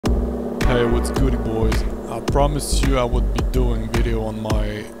Hey, what's goody boys? I promised you I would be doing video on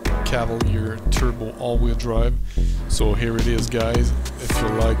my Cavalier Turbo all-wheel drive. So here it is, guys. If you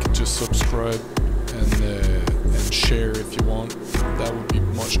like, just subscribe and share if you want. That would be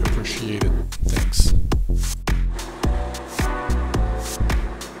much appreciated. Thanks.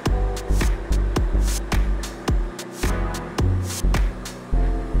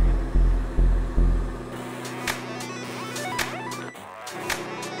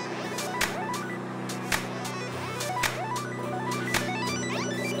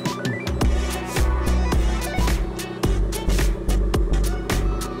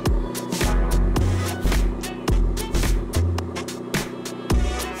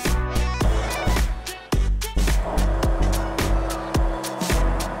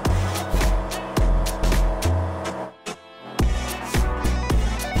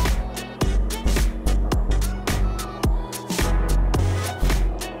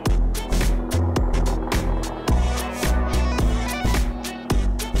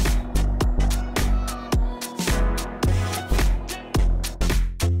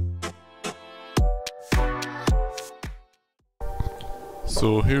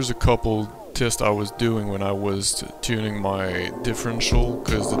 So here's a couple tests I was doing when I was tuning my differential,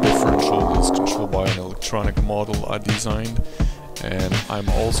 because the differential is controlled by an electronic model I designed, and I'm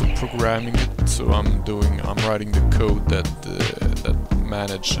also programming it. So I'm writing the code that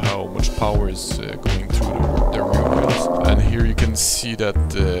manage how much power is going through the rear wheels. And here you can see that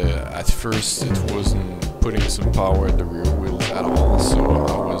at first it wasn't putting some power in the rear wheels at all. So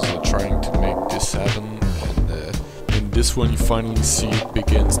I was trying to make this happen. This one you finally see it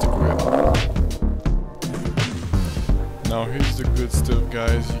begins to grip. Now here's the good stuff,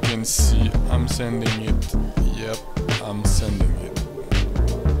 guys. You can see I'm sending it. Yep, I'm sending it.